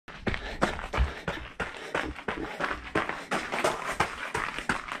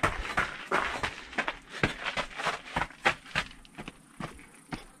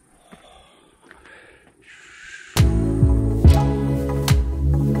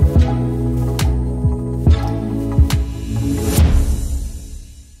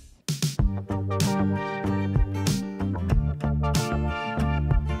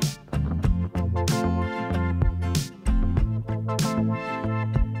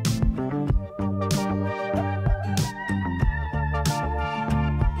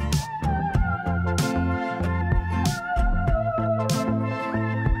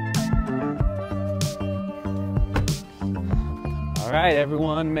right,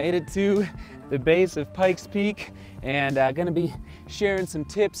 everyone, made it to the base of Pikes Peak, and gonna be sharing some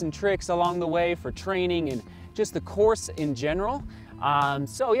tips and tricks along the way for training and just the course in general.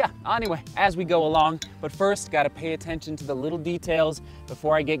 So yeah, anyway, as we go along, but first gotta pay attention to the little details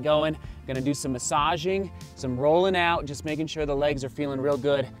before I get going. Gonna do some massaging, some rolling out, just making sure the legs are feeling real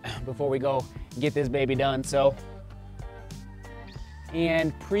good before we go get this baby done. So,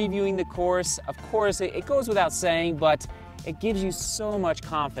 and previewing the course, of course, it goes without saying, but it gives you so much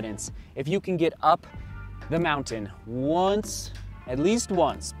confidence. If you can get up the mountain once, at least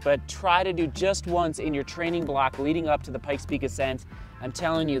once, but try to do just once in your training block leading up to the Pikes Peak Ascent, I'm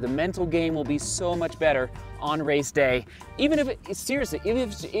telling you, the mental game will be so much better on race day. Even if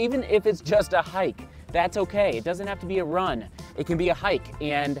even if it's just a hike, that's okay. It doesn't have to be a run. It can be a hike.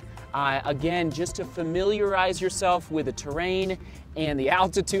 And again, just to familiarize yourself with the terrain and the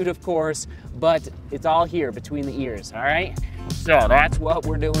altitude, of course, but it's all here between the ears, all right? So that's what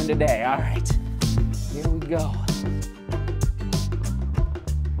we're doing today, all right? Here we go.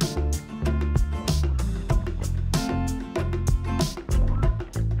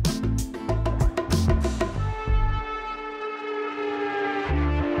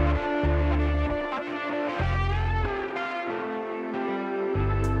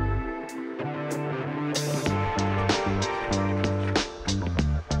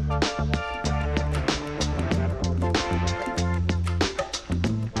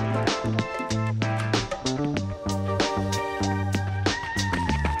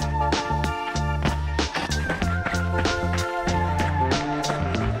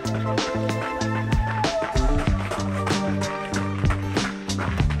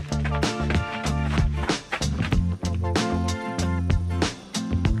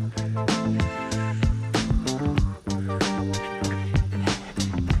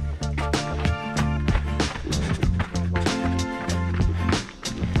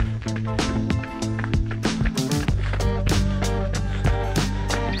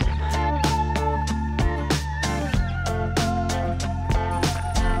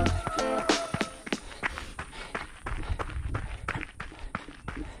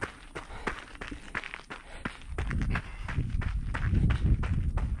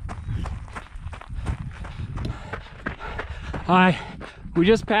 We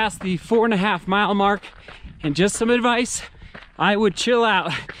just passed the 4.5 mile mark, and just some advice, I would chill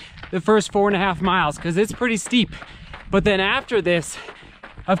out the first 4.5 miles because it's pretty steep. But then after this,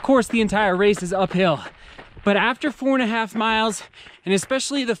 of course, the entire race is uphill. But after 4.5 miles, and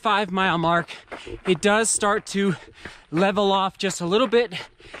especially the 5 mile mark, it does start to level off just a little bit,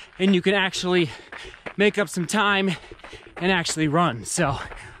 and you can actually make up some time and actually run. So,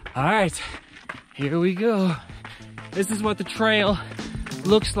 all right, here we go. This is what the trail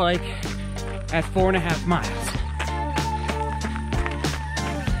looks like at 4.5 miles.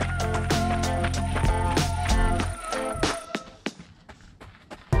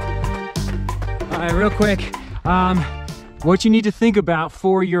 All right, real quick, what you need to think about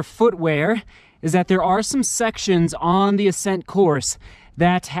for your footwear is that there are some sections on the ascent course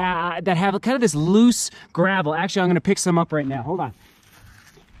that have kind of this loose gravel. Actually, I'm gonna pick some up right now, hold on.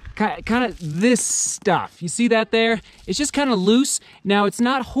 Kind of this stuff. You see that there? It's just kind of loose. Now, it's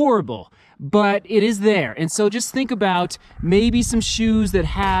not horrible, but it is there. And so just think about maybe some shoes that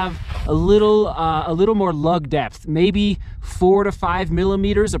have a little more lug depth, maybe 4 to 5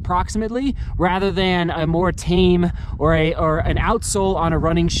 millimeters approximately, rather than a more tame or an outsole on a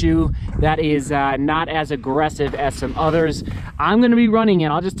running shoe that is not as aggressive as some others. I'm gonna be running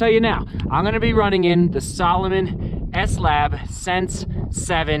in, I'll just tell you now, I'm gonna be running in the Salomon S-Lab Sense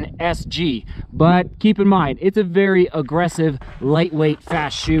 7 SG, but keep in mind, it's a very aggressive, lightweight,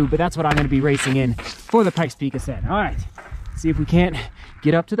 fast shoe, but that's what I'm gonna be racing in for the Pikes Peak Ascent. All right, see if we can't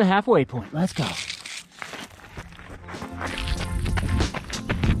get up to the halfway point. Let's go.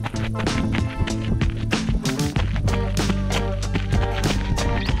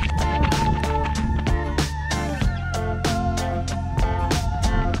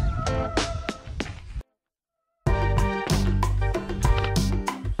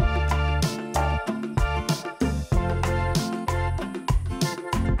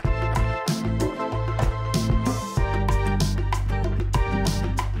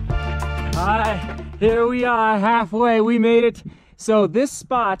 Here we are, halfway, we made it. So this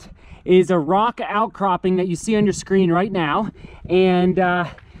spot is a rock outcropping that you see on your screen right now. And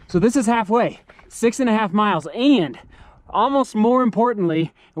so this is halfway, 6.5 miles. And almost more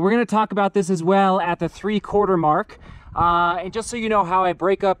importantly, and we're gonna talk about this as well at the 3/4 mark. And just so you know how I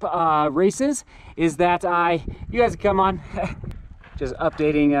break up races, is that you guys come on, just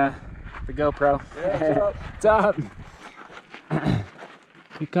updating the GoPro. Yeah, what's up? What's up?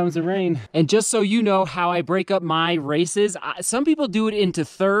 Here comes the rain. And just so you know how I break up my races, some people do it into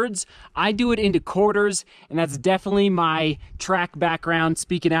thirds. I do it into quarters, and that's definitely my track background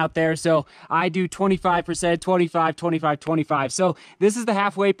speaking out there. So I do 25%, 25, 25, 25. So this is the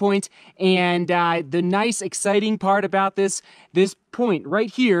halfway point, and the nice, exciting part about this point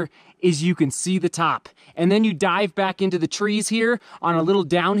right here is you can see the top, and then you dive back into the trees here on a little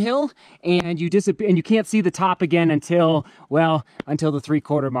downhill, and you disappear, and you can't see the top again until, well, until the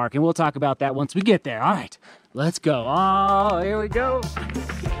 3/4 mark, and we'll talk about that once we get there. All right, let's go. Oh, here we go.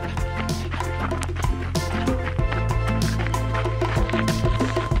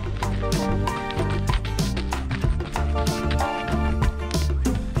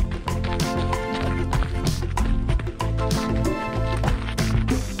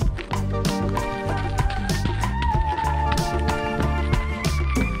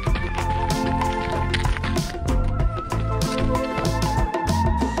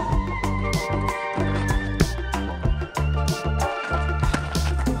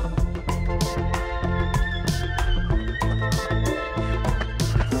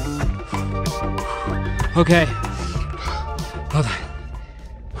 Okay, hold on.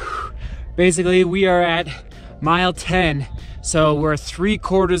 Basically, we are at mile 10, so we're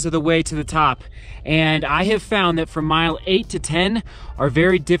 3/4 of the way to the top. And I have found that from mile 8 to 10 are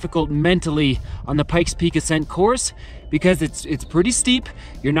very difficult mentally on the Pikes Peak Ascent course because it's pretty steep.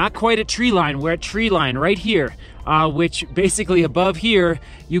 You're not quite at tree line. We're at tree line right here, which basically above here,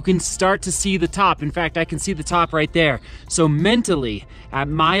 you can start to see the top. In fact, I can see the top right there. So mentally, at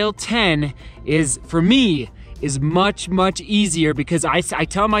mile 10 is, for me, is much, much easier because I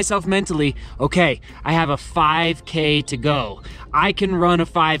tell myself mentally, okay, I have a 5K to go. I can run a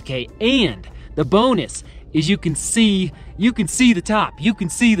 5K, and the bonus is you can see the top, you can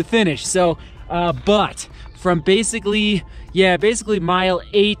see the finish. So, but from basically mile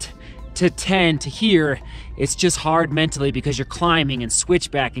 8 to 10 to here, it's just hard mentally because you're climbing and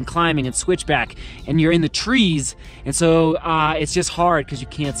switchback and climbing and switchback, and you're in the trees, and so it's just hard because you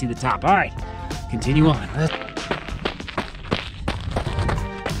can't see the top. All right, continue on.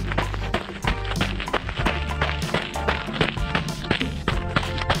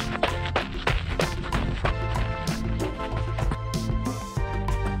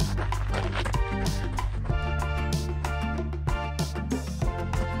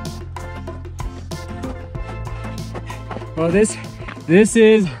 Well, this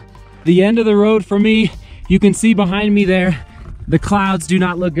is the end of the road for me. You can see behind me there, the clouds do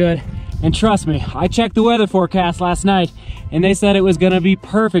not look good. And trust me, I checked the weather forecast last night and they said it was gonna be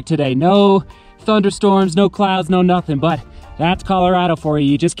perfect today. No thunderstorms, no clouds, no nothing, but that's Colorado for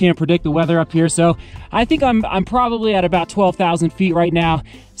you. You just can't predict the weather up here. So I think I'm probably at about 12,000 feet right now.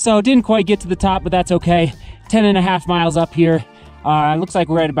 So didn't quite get to the top, but that's okay. 10.5 miles up here. It looks like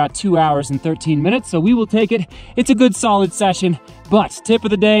we're at about 2 hours and 13 minutes, so we will take it. It's a good solid session, but tip of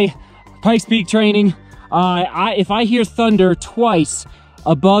the day, Pikes Peak training. If I hear thunder twice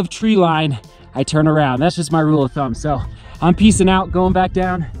above tree line, I turn around. That's just my rule of thumb. So I'm peacing out, going back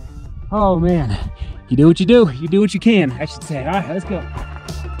down. Oh man, you do what you do. You do what you can, I should say. All right, let's go.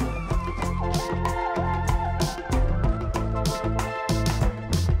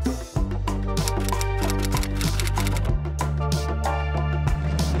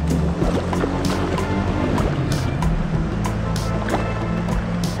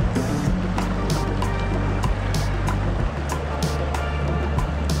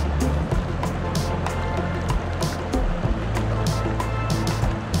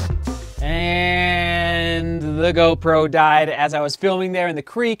 The GoPro died as I was filming there in the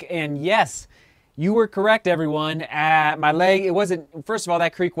creek, and yes, you were correct, everyone. My leg, it wasn't, first of all,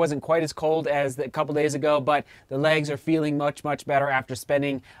 that creek wasn't quite as cold as a couple days ago, but the legs are feeling much, much better after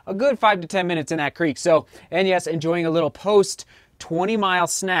spending a good 5 to 10 minutes in that creek. So, and yes, enjoying a little post 20-mile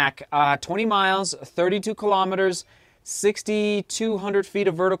snack, 20 miles, 32 kilometers, 6,200 feet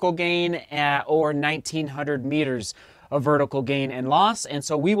of vertical gain, or 1,900 meters of vertical gain and loss. And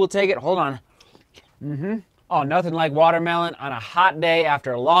so we will take it, hold on. Oh, nothing like watermelon on a hot day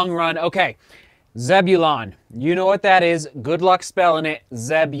after a long run. Okay, Zebulon. You know what that is. Good luck spelling it,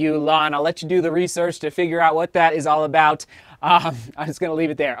 Zebulon. I'll let you do the research to figure out what that is all about. I'm just going to leave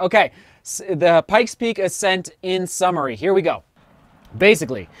it there. Okay, the Pikes Peak Ascent in summary. Here we go.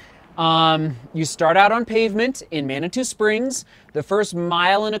 Basically, you start out on pavement in Manitou Springs. The first 1.25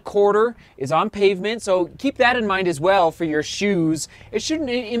 miles is on pavement, so keep that in mind as well for your shoes. It shouldn't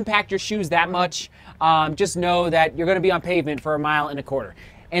impact your shoes that much. Just know that you're going to be on pavement for 1.25 miles.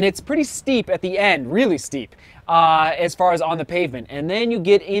 And it's pretty steep at the end, really steep, as far as on the pavement. And then you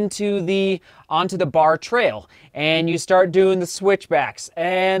get into the onto the bar trail. And you start doing the switchbacks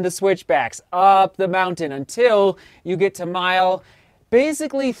and the switchbacks up the mountain until you get to mile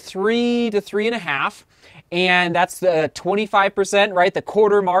basically 3 to 3.5. And that's the 25%, right? The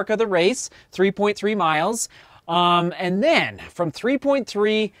quarter mark of the race, 3.3 miles. And then from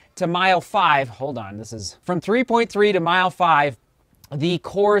 3.3 to mile 5, hold on, this is from 3.3 to mile 5, the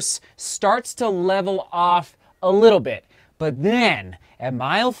course starts to level off a little bit. But then at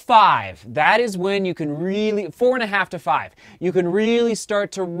mile 5, that is when you can really, 4.5 to 5, you can really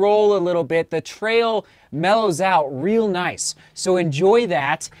start to roll a little bit. The trail mellows out real nice. So enjoy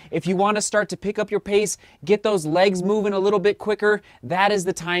that. If you want to start to pick up your pace, get those legs moving a little bit quicker, that is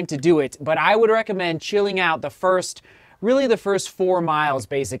the time to do it. But I would recommend chilling out the first 4 miles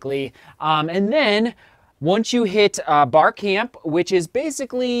basically. And then once you hit bar camp, which is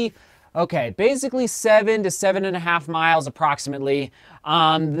basically 7 to 7.5 miles approximately.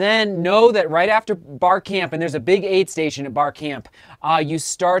 Then know that right after bar camp, and there's a big aid station at bar camp, you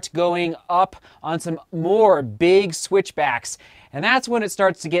start going up on some more big switchbacks. And that's when it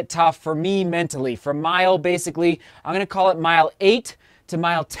starts to get tough for me mentally. From mile, basically, I'm going to call it mile 8 to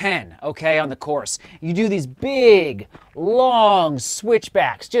mile 10, okay, on the course. You do these big, long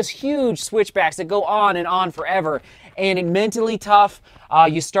switchbacks, just huge switchbacks that go on and on forever. And mentally tough.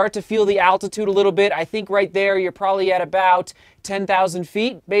 You start to feel the altitude a little bit. I think right there you're probably at about 10,000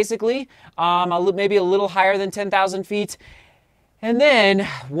 feet, basically. Maybe a little higher than 10,000 feet. And then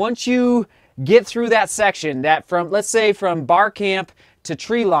once you get through that section, that from, let's say, from bar camp to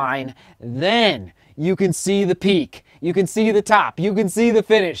tree line, then you can see the peak. You can see the top. You can see the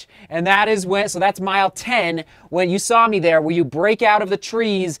finish. And that is when, so that's mile 10, when you saw me there, where you break out of the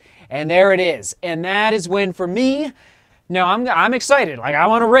trees, and there it is. And that is when, for me, no, I'm excited. Like, I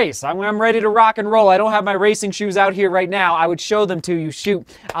want to race. I'm ready to rock and roll. I don't have my racing shoes out here right now. I would show them to you. Shoot,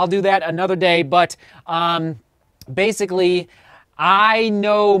 I'll do that another day. But basically, I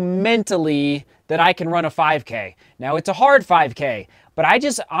know mentally that I can run a 5K. Now, it's a hard 5K, but I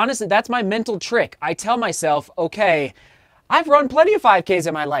just, honestly, that's my mental trick. I tell myself, okay, I've run plenty of 5Ks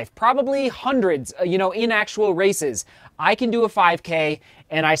in my life, probably hundreds, in actual races. I can do a 5K,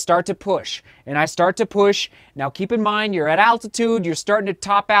 and I start to push, and I start to push. Now, keep in mind, you're at altitude, you're starting to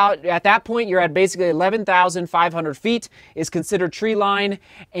top out. At that point, you're at basically 11,500 feet is considered tree line,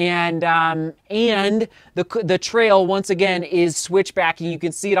 and the trail, once again, is switchbacking. You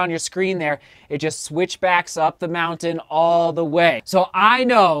can see it on your screen there. It just switchbacks up the mountain all the way. So I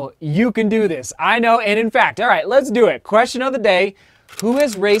know you can do this. I know, and in fact, all right, let's do it. Question of the day: who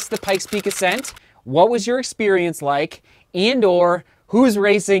has raced the Pikes Peak Ascent? What was your experience like? And/or who's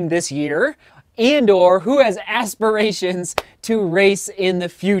racing this year? And/or who has aspirations to race in the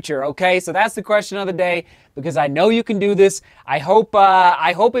future? Okay, so that's the question of the day, because I know you can do this. I hope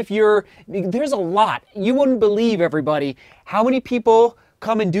if there's a lot. You wouldn't believe, everybody, how many people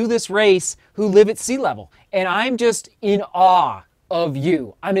come and do this race who live at sea level. And I'm just in awe of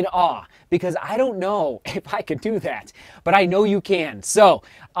you. I'm in awe, because I don't know if I could do that, but I know you can. So,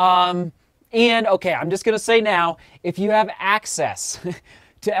 and okay, I'm just going to say now, if you have access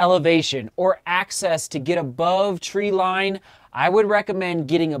to elevation or access to get above tree line, I would recommend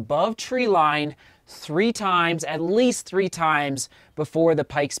getting above tree line 3 times, at least 3 times before the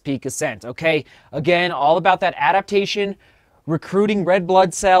Pikes Peak Ascent, okay? Again, all about that adaptation, recruiting red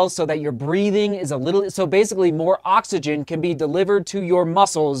blood cells so that your breathing is so basically more oxygen can be delivered to your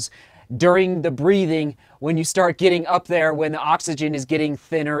muscles during the breathing when you start getting up there, when the oxygen is getting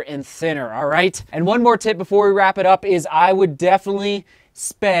thinner and thinner, all right? And one more tip before we wrap it up is I would definitely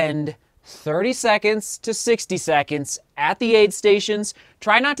spend 30 seconds to 60 seconds at the aid stations.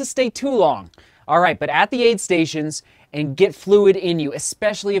 Try not to stay too long, all right? But at the aid stations, and get fluid in you,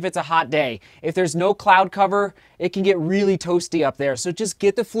 especially if it's a hot day. If there's no cloud cover, it can get really toasty up there. So just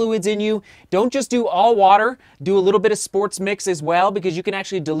get the fluids in you. Don't just do all water. Do a little bit of sports mix as well, because you can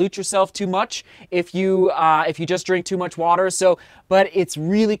actually dilute yourself too much if you just drink too much water. So, but it's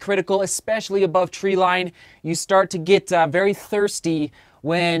really critical, especially above tree line. You start to get very thirsty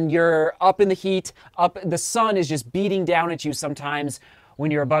when you're up in the heat. The sun is just beating down at you sometimes when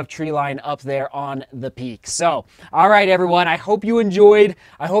you're above tree line up there on the peak. So, all right, everyone, I hope you enjoyed.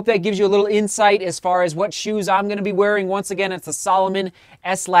 I hope that gives you a little insight as far as what shoes I'm going to be wearing. Once again, it's the Salomon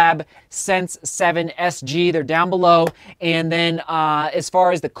S-Lab Sense 7 SG. They're down below. And then as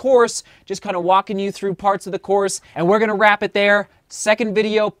far as the course, just kind of walking you through parts of the course. And we're going to wrap it there. Second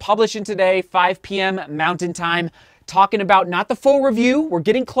video publishing today, 5 p.m. Mountain Time. talking about not the full review. We're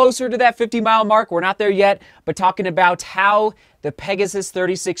getting closer to that 50-mile mark. We're not there yet, but talking about how the Pegasus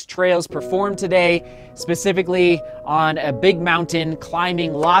 36 trails performed today, specifically on a big mountain,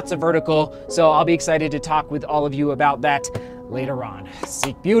 climbing lots of vertical. So I'll be excited to talk with all of you about that later on.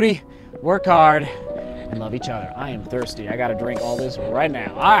 Seek beauty, work hard, and love each other. I am thirsty. I got to drink all this right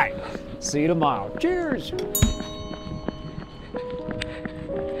now. All right. See you tomorrow. Cheers.